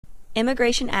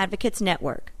Immigration Advocates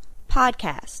Network,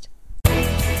 podcast.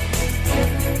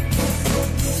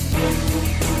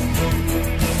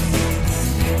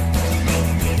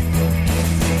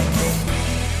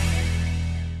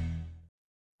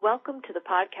 Welcome to the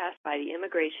podcast by the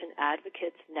Immigration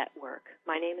Advocates Network.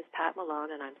 My name is Pat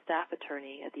Malone, and I'm staff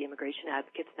attorney at the Immigration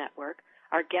Advocates Network.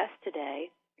 Our guest today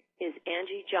is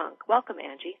Angie Junk. Welcome,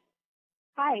 Angie.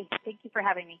 Hi. Thank you for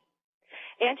having me.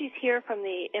 Angie's here from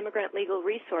the Immigrant Legal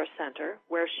Resource Center,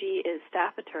 where she is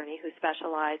staff attorney who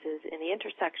specializes in the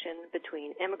intersection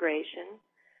between immigration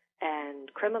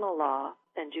and criminal law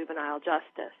and juvenile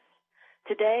justice.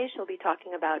 Today, she'll be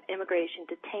talking about immigration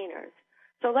detainers.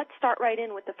 So let's start right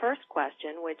in with the first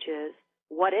question, which is,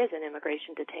 what is an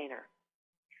immigration detainer?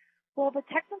 Well, the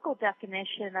technical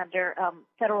definition under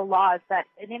federal law is that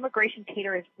an immigration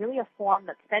detainer is really a form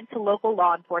that's sent to local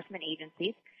law enforcement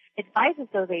agencies, advises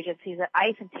those agencies that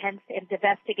ICE intends to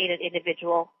investigate an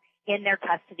individual in their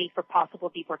custody for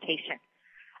possible deportation.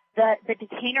 The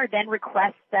detainer then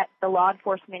requests that the law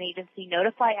enforcement agency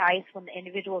notify ICE when the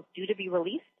individual is due to be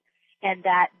released, and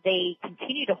that they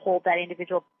continue to hold that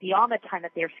individual beyond the time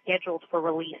that they're scheduled for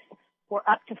release for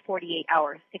up to 48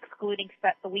 hours, excluding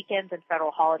the weekends and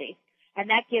federal holidays. And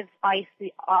that gives ICE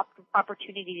the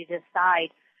opportunity to decide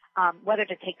whether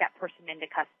to take that person into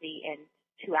custody and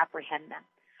to apprehend them.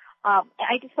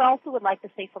 I just also would like to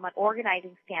say from an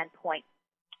organizing standpoint,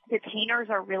 detainers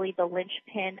are really the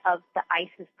linchpin of the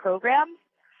ICE's programs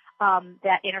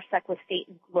that intersect with state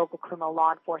and local criminal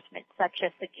law enforcement, such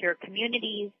as Secure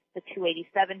Communities, the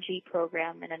 287G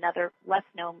program, and another less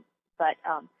known but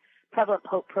prevalent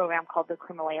program called the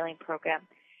Criminal Alien Program.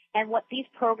 And what these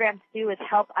programs do is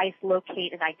help ICE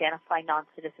locate and identify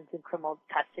non-citizens in criminal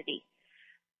custody.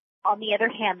 On the other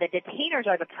hand, the detainers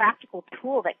are the practical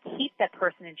tool that keep that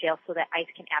person in jail so that ICE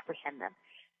can apprehend them.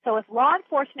 So if law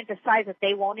enforcement decides that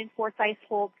they won't enforce ICE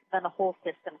holds, then the whole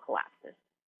system collapses.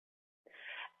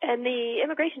 And the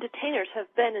immigration detainers have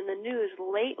been in the news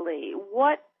lately.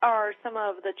 What are some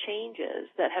of the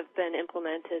changes that have been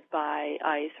implemented by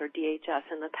ICE or DHS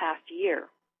in the past year?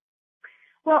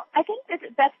 Well, I think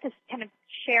it's best to kind of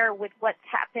share with what's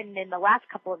happened in the last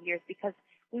couple of years, because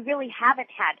we really haven't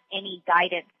had any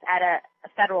guidance at a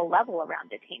federal level around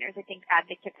detainers. I think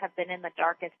advocates have been in the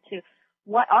dark as to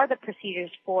what are the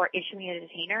procedures for issuing a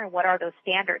detainer and what are those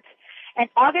standards. And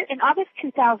in August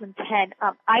 2010,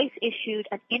 ICE issued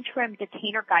an interim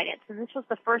detainer guidance, and this was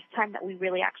the first time that we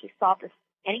really actually saw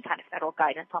any kind of federal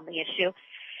guidance on the issue.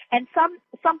 And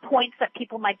some points that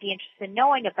people might be interested in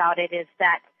knowing about it is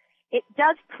that it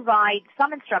does provide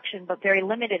some instruction, but very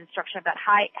limited instruction about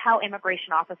how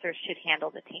immigration officers should handle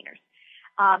detainers.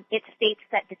 It states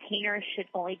that detainers should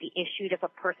only be issued if a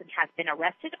person has been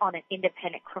arrested on an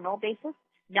independent criminal basis,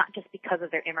 not just because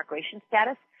of their immigration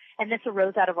status. And this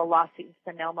arose out of a lawsuit in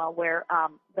Sonoma where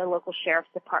the local sheriff's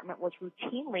department was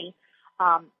routinely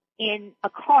in a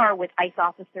car with ICE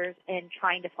officers and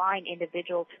trying to find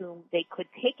individuals whom they could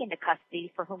take into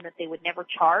custody for whom that they would never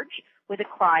charge with a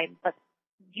crime, but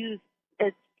use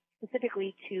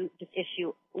specifically to just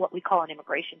issue what we call an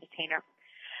immigration detainer.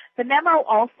 The memo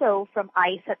also from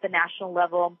ICE at the national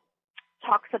level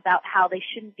talks about how they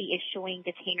shouldn't be issuing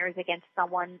detainers against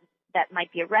someone that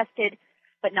might be arrested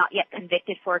but not yet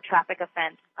convicted for a traffic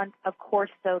offense. Of course,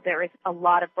 though, there is a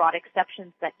lot of broad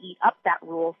exceptions that eat up that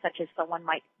rule, such as someone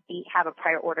might have a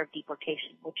prior order of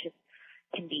deportation, which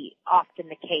can be often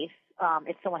the case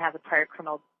if someone has a prior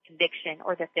criminal conviction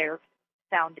or that they're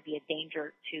found to be a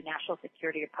danger to national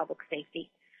security or public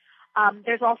safety.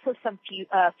 There's also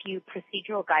a few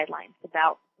procedural guidelines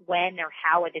about when or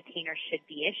how a detainer should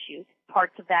be issued.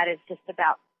 Parts of that is just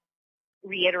about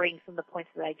reiterating some of the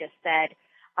points that I just said,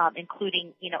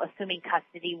 including, assuming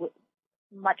custody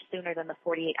much sooner than the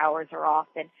 48 hours are off,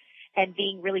 and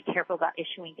being really careful about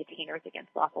issuing detainers against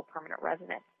lawful permanent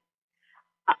residents.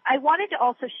 I wanted to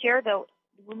also share, though,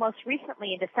 most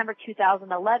recently in December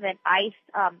 2011,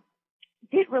 ICE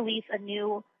did release a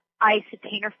new ICE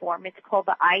detainer form. It's called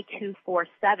the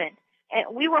I-247.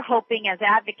 And we were hoping as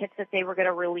advocates that they were going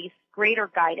to release greater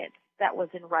guidance that was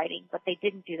in writing, but they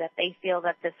didn't do that. They feel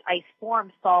that this ICE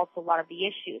form solves a lot of the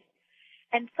issues.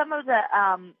 And some of the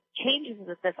changes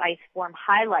that this ICE form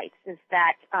highlights is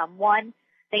that, one,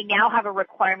 they now have a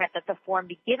requirement that the form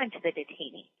be given to the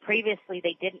detainee. Previously,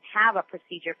 they didn't have a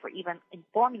procedure for even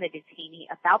informing the detainee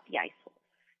about the ICE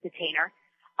detainer.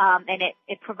 And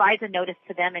it provides a notice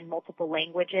to them in multiple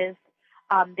languages.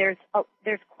 There's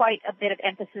quite a bit of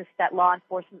emphasis that law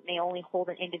enforcement may only hold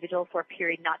an individual for a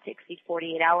period not to exceed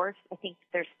 48 hours. I think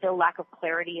there's still lack of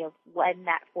clarity of when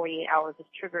that 48 hours is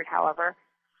triggered, however.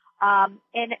 And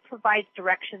it provides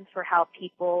directions for how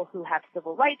people who have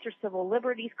civil rights or civil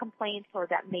liberties complaints or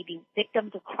that may be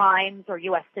victims of crimes or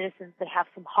U.S. citizens that have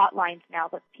some hotlines now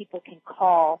that people can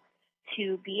call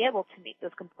to be able to make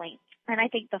those complaints. And I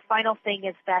think the final thing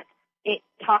is that it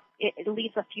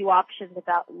leaves a few options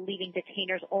about leaving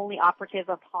detainers only operative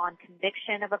upon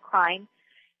conviction of a crime.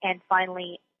 And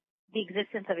finally, the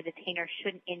existence of a detainer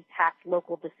shouldn't impact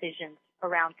local decisions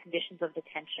around conditions of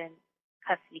detention,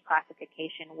 custody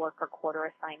classification, work or quarter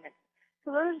assignments.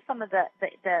 So those are some of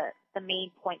the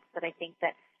main points that I think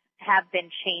that have been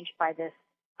changed by this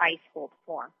ICE hold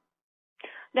form.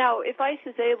 Now, if ICE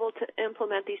is able to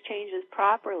implement these changes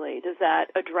properly, does that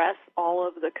address all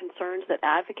of the concerns that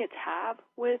advocates have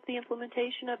with the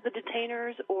implementation of the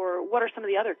detainers, or what are some of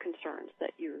the other concerns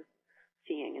that you're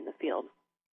seeing in the field?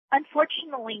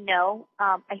 Unfortunately, no.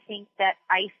 I think that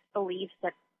ICE believes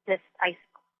that this ICE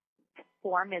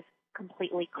form is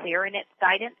completely clear in its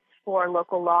guidance for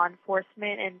local law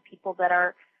enforcement and people that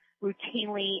are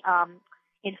routinely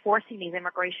enforcing these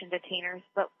immigration detainers.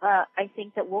 But I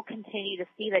think that we'll continue to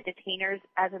see that detainers,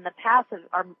 as in the past,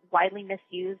 are widely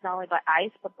misused not only by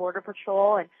ICE but Border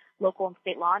Patrol and local and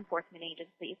state law enforcement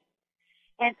agencies.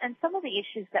 And some of the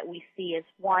issues that we see is,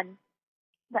 one,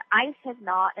 that ICE has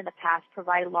not in the past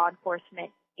provided law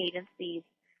enforcement agencies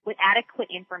with adequate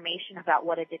information about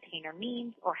what a detainer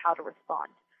means or how to respond.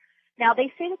 Now,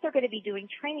 they say that they're going to be doing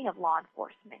training of law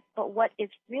enforcement, but what is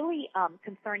really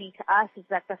concerning to us is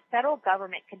that the federal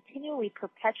government continually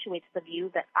perpetuates the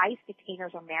view that ICE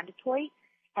detainers are mandatory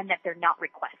and that they're not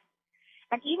requests.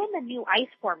 And even the new ICE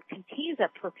form continues to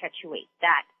perpetuate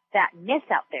that myth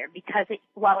out there, because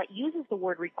while it uses the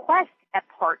word request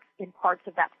in parts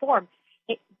of that form,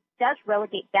 it does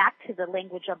relegate back to the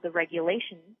language of the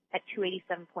regulation at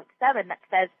 287.7 that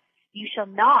says you shall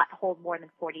not hold more than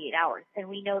 48 hours. And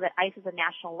we know that ICE at a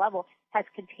national level has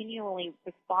continually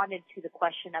responded to the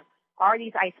question of, are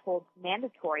these ICE holds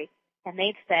mandatory? And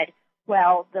they've said,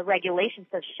 well, the regulation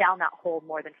says shall not hold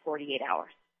more than 48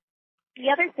 hours. The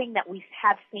other thing that we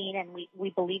have seen, and we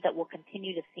believe that we'll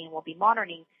continue to see and we'll be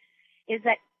monitoring, is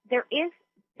that there is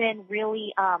been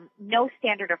really no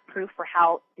standard of proof for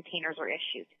how detainers are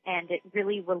issued, and it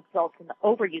really results in the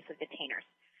overuse of detainers.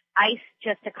 ICE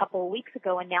just a couple of weeks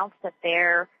ago announced that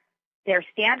their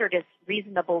standard is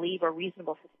reason to believe or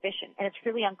reasonable suspicion, and it's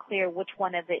really unclear which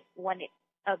one of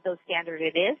those standards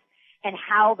it is and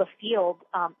how the field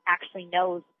actually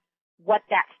knows what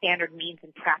that standard means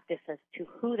in practice as to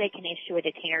who they can issue a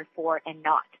detainer for and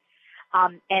not.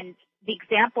 And the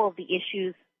example of the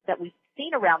issues that we've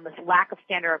seen around this lack of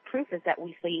standard of proof is that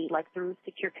we see, like through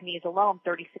secure communities alone,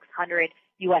 3,600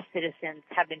 U.S. citizens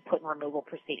have been put in removal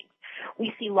proceedings.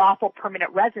 We see lawful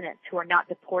permanent residents who are not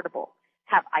deportable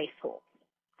have ICE holds.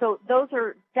 So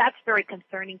that's very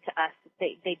concerning to us.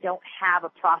 They don't have a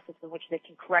process in which they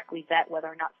can correctly vet whether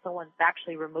or not someone's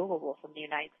actually removable from the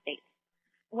United States.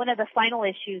 One of the final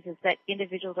issues is that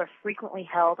individuals are frequently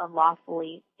held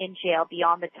unlawfully in jail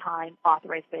beyond the time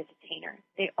authorized by a detainer.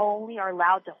 They only are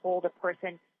allowed to hold a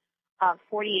person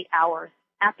 48 hours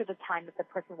after the time that the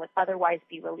person would otherwise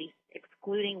be released,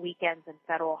 excluding weekends and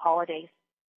federal holidays.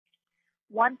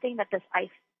 One thing that this ICE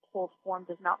hold form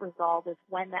does not resolve is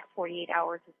when that 48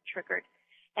 hours is triggered.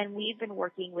 And we've been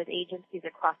working with agencies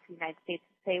across the United States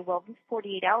to say, well, this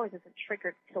 48 hours isn't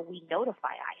triggered until we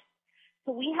notify ICE.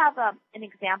 So we have an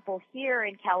example here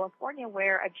in California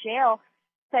where a jail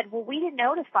said, well, we didn't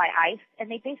notify ICE, and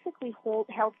they basically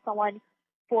held someone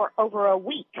for over a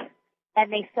week.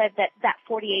 And they said that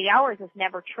 48 hours is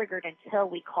never triggered until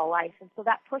we call ICE. And so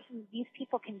these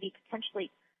people can be potentially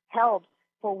held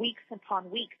for weeks upon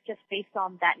weeks just based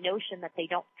on that notion that they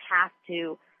don't have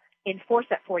to enforce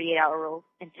that 48-hour rule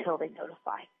until they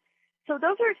notify. So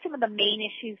those are some of the main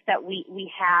issues that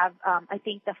we have. I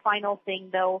think the final thing,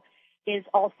 though, is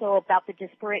also about the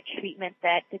disparate treatment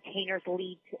that detainers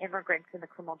lead to immigrants in the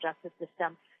criminal justice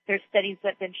system. There's studies that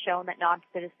have been shown that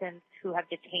non-citizens who have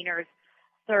detainers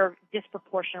serve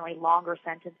disproportionately longer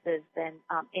sentences than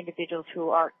individuals who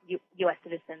are U.S.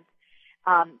 citizens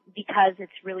because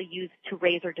it's really used to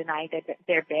raise or deny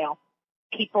their bail.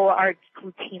 People are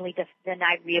routinely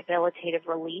denied rehabilitative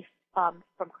relief from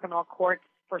criminal courts,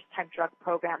 first-time drug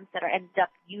programs that end up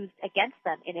used against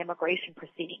them in immigration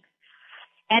proceedings.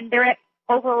 And they're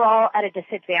overall at a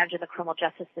disadvantage in the criminal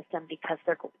justice system because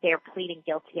they're pleading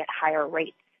guilty at higher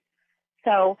rates.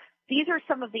 So these are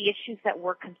some of the issues that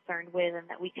we're concerned with and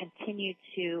that we continue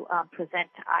to present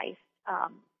to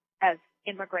ICE as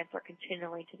immigrants are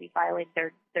continuing to be violated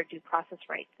their due process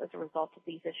rights as a result of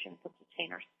these issues of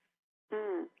detainers.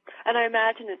 And I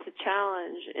imagine it's a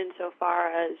challenge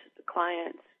insofar as the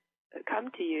clients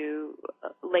come to you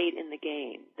late in the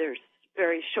game. There's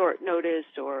very short notice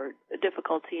or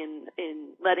difficulty in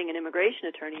letting an immigration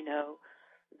attorney know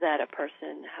that a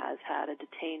person has had a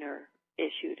detainer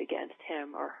issued against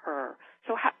him or her.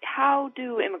 So how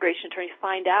do immigration attorneys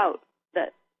find out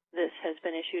that this has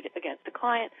been issued against a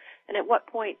client, and at what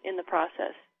point in the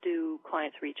process do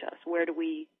clients reach us? Where do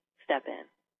we step in?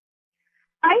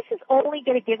 ICE is only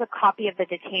going to give a copy of the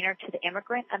detainer to the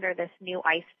immigrant under this new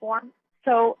ICE form.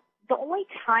 So the only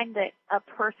time that a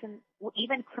person,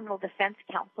 even criminal defense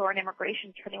counsel or an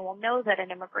immigration attorney, will know that an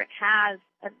immigrant has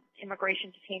an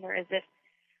immigration detainer is if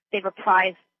they've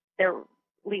apprised their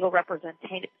legal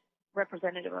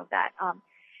representative of that.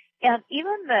 And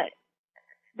even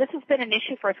this has been an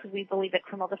issue for us because we believe that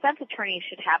criminal defense attorneys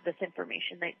should have this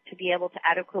information to be able to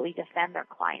adequately defend their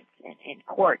clients in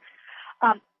court.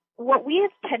 What we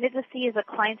have tended to see is that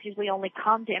clients usually only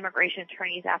come to immigration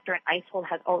attorneys after an ICE hold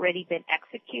has already been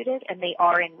executed and they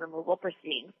are in removal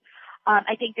proceedings.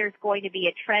 I think there's going to be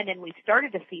a trend, and we've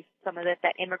started to see some of it,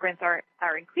 that immigrants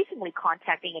are increasingly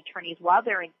contacting attorneys while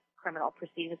they're in criminal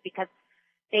proceedings because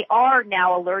they are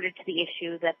now alerted to the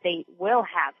issue that they will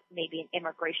have maybe an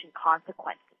immigration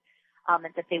consequence, and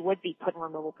that they would be put in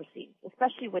removal proceedings,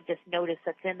 especially with this notice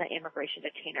that's in the immigration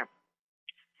detainer.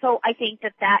 So I think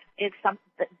that is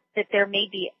something that there may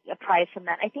be a prize from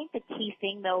that. I think the key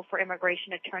thing, though, for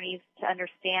immigration attorneys to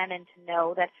understand and to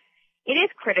know that it is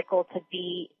critical to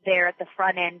be there at the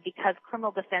front end because criminal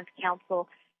defense counsel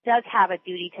does have a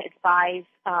duty to advise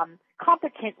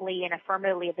competently and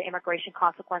affirmatively of the immigration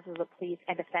consequences of pleas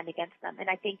and defend against them. And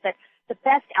I think that the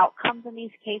best outcomes in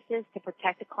these cases to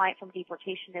protect a client from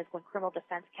deportation is when criminal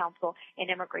defense counsel and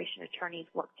immigration attorneys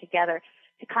work together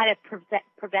to kind of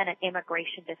prevent an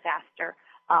immigration disaster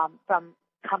from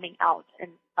coming out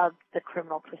of the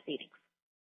criminal proceedings.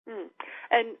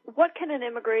 And what can an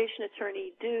immigration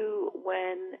attorney do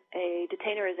when a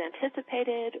detainer is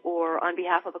anticipated or on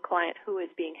behalf of a client who is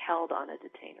being held on a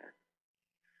detainer?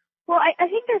 Well, I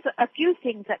think there's a few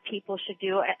things that people should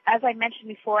do. As I mentioned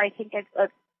before, I think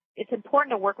it's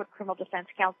important to work with criminal defense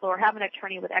counsel or have an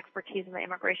attorney with expertise in the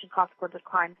immigration consequences of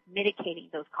crimes mitigating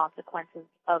those consequences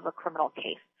of a criminal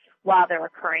case while they're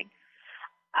occurring.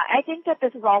 I think that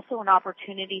this is also an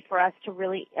opportunity for us to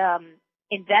really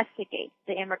investigate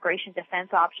the immigration defense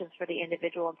options for the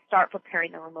individual and start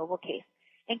preparing the removal case,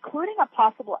 including a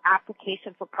possible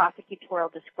application for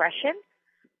prosecutorial discretion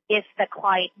if the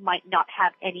client might not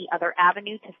have any other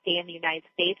avenue to stay in the United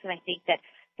States. And I think that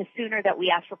the sooner that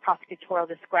we ask for prosecutorial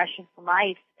discretion from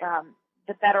ICE,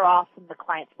 the better off the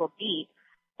clients will be.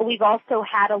 But we've also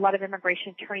had a lot of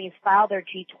immigration attorneys file their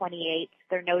G-28s,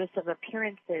 their notice of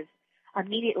appearances,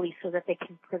 immediately so that they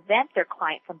can prevent their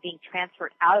client from being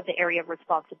transferred out of the area of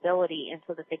responsibility and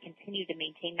so that they continue to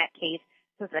maintain that case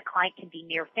so that the client can be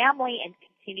near family and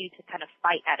continue to kind of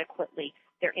fight adequately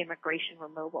their immigration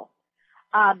removal.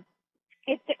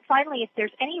 Finally, if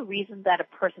there's any reason that a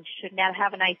person should not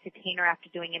have an ICE detainer after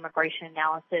doing immigration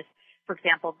analysis, for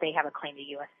example, they have a claim to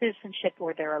U.S. citizenship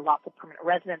or they're a lawful permanent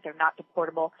resident, they're not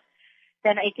deportable,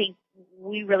 then I think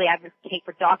we really advocate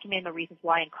for documenting the reasons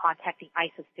why and contacting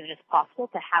ICE as soon as possible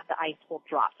to have the ICE hold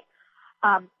dropped.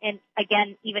 And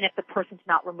again, even if the person's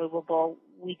not removable,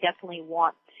 we definitely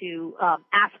want to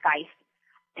ask ICE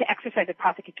to exercise the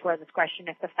prosecutorial discretion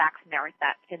if the facts merit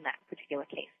that in that particular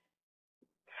case.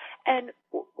 And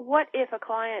what if a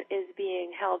client is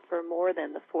being held for more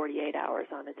than the 48 hours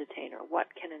on a detainer? What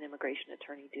can an immigration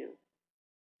attorney do?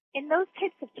 In those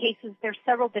types of cases, there's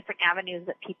several different avenues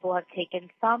that people have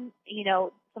taken. Some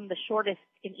of the shortest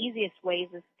and easiest ways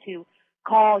is to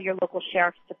call your local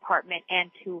sheriff's department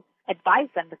and to advise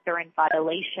them that they're in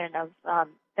violation of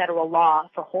federal law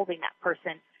for holding that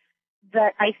person. The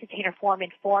ICE detainer form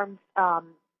informs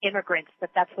immigrants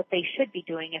that that's what they should be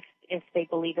doing if they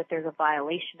believe that there's a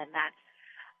violation in that.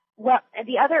 Well,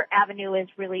 the other avenue is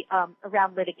really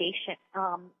around litigation.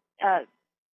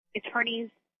 Attorneys,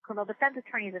 criminal defense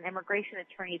attorneys and immigration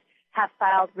attorneys have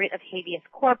filed writ of habeas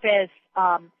corpus,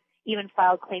 even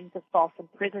filed claims of false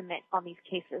imprisonment on these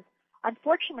cases.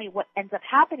 Unfortunately, what ends up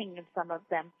happening in some of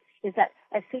them is that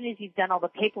as soon as you've done all the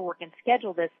paperwork and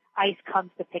scheduled this, ICE comes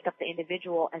to pick up the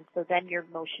individual, and so then your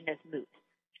motion is moot.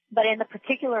 But in the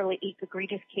particularly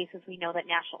egregious cases, we know that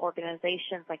national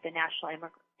organizations like the National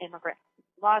Immigrant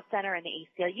Law Center and the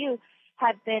ACLU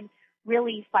have been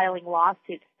really filing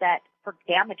lawsuits for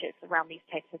damages around these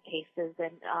types of cases,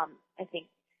 and I think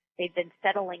they've been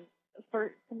settling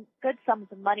for some good sums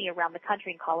of money around the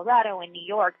country in Colorado and New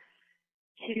York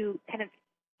to kind of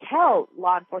tell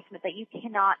law enforcement that you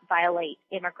cannot violate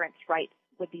immigrants' rights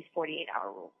with these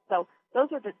 48-hour rules. So those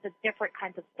are the different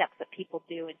kinds of steps that people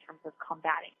do in terms of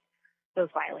combating those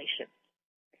violations.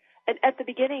 At the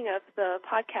beginning of the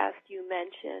podcast, you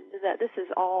mentioned that this is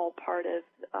all part of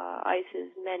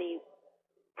ICE's many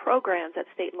programs at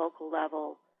state and local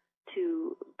level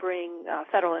to bring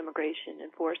federal immigration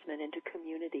enforcement into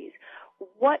communities.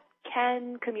 What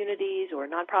can communities or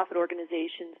nonprofit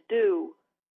organizations do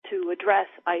to address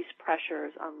ICE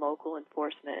pressures on local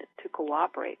enforcement to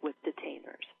cooperate with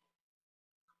detainers?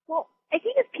 Well, I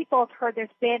think as people have heard, there's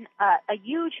been a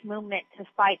huge movement to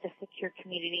fight the Secure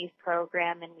Communities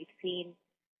program, and we've seen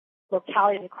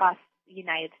localities across the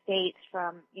United States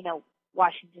from,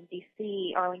 Washington,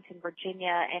 D.C., Arlington,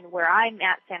 Virginia, and where I'm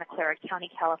at, Santa Clara County,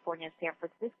 California, and San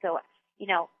Francisco,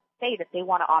 say that they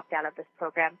want to opt out of this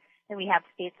program. And we have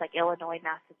states like Illinois,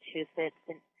 Massachusetts,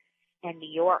 and New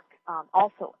York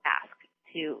also ask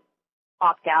to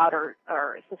opt out or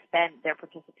suspend their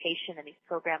participation in these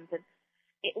programs. And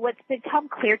what's become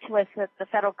clear to us is that the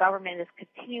federal government is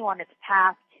continue on its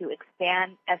path to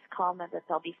expand ESCOM and that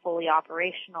they'll be fully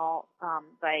operational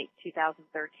by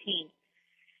 2013.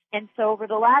 And so over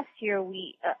the last year,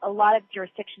 a lot of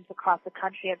jurisdictions across the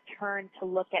country have turned to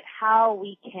look at how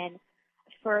we can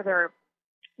further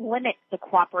limit the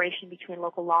cooperation between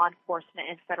local law enforcement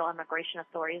and federal immigration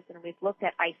authorities. And we've looked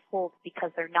at ICE holds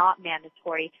because they're not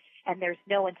mandatory, and there's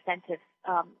no incentive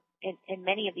in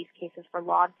many of these cases for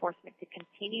law enforcement to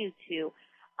continue to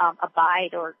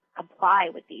abide or comply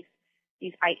with these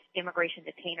ICE immigration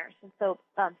detainers. And so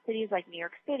cities like New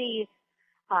York City,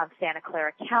 Santa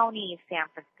Clara County, San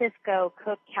Francisco,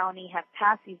 Cook County have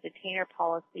passed these detainer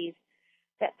policies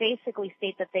that basically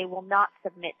state that they will not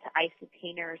submit to ICE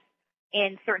detainers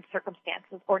in certain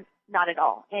circumstances or not at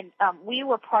all. And we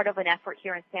were part of an effort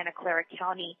here in Santa Clara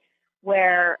County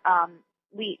where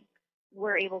we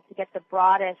were able to get the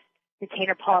broadest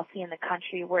detainer policy in the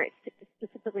country, where it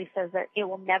specifically says that it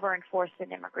will never enforce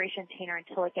an immigration detainer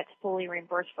until it gets fully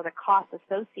reimbursed for the costs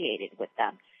associated with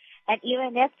them. And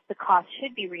even if the cost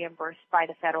should be reimbursed by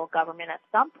the federal government at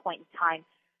some point in time,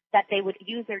 that they would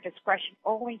use their discretion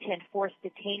only to enforce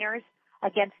detainers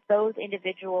against those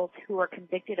individuals who are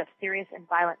convicted of serious and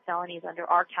violent felonies under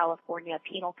our California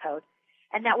Penal Code.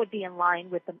 And that would be in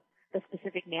line with the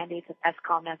specific mandates of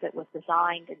ESCOM as it was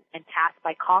designed and passed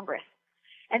by Congress.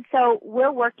 And so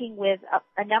we're working with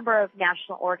a number of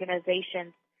national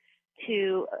organizations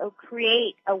to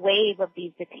create a wave of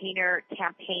these detainer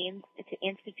campaigns, to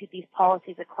institute these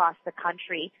policies across the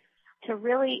country, to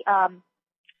really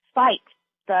fight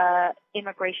the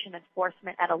immigration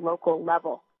enforcement at a local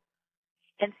level.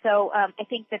 And so I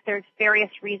think that there's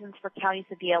various reasons for counties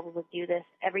to be able to do this,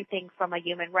 everything from a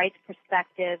human rights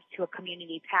perspective to a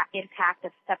community impact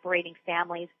of separating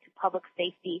families to public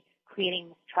safety, creating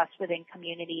mistrust within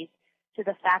communities, to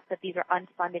the fact that these are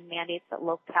unfunded mandates that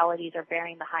localities are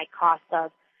bearing the high cost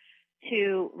of,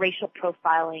 to racial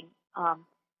profiling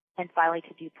and finally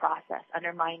to due process,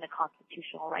 undermining the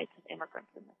constitutional rights of immigrants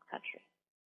in this country.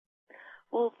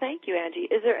 Well, thank you, Angie.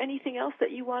 Is there anything else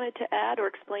that you wanted to add or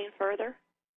explain further?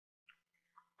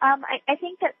 I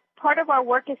think that part of our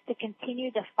work is to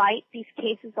continue to fight these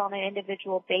cases on an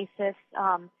individual basis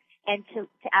and to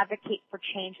advocate for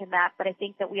change in that. But I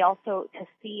think that we also to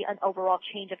see an overall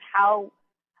change of how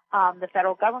the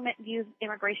federal government views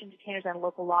immigration detainers and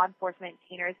local law enforcement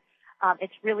detainers.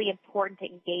 It's really important to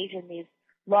engage in these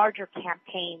larger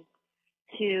campaigns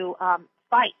to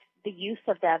fight the use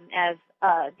of them as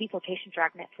a deportation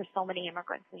dragnet for so many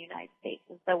immigrants in the United States.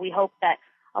 And so we hope that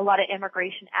a lot of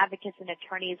immigration advocates and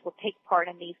attorneys will take part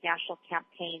in these national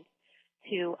campaigns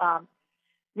to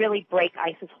really break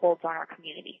ICE's holds on our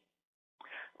community.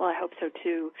 Well, I hope so,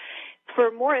 too.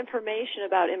 For more information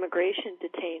about immigration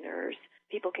detainers,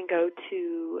 people can go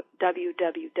to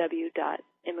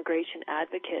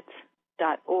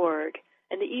www.immigrationadvocates.org,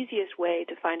 and the easiest way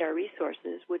to find our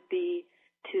resources would be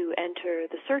to enter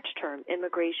the search term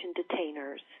immigration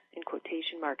detainers in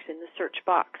quotation marks in the search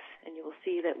box, and you will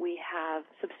see that we have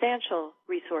substantial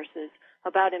resources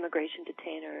about immigration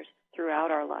detainers throughout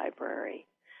our library.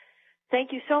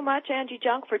 Thank you so much, Angie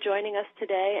Junk, for joining us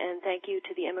today, and thank you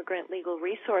to the Immigrant Legal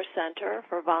Resource Center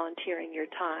for volunteering your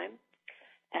time.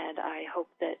 And I hope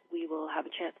that we will have a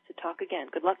chance to talk again.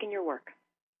 Good luck in your work.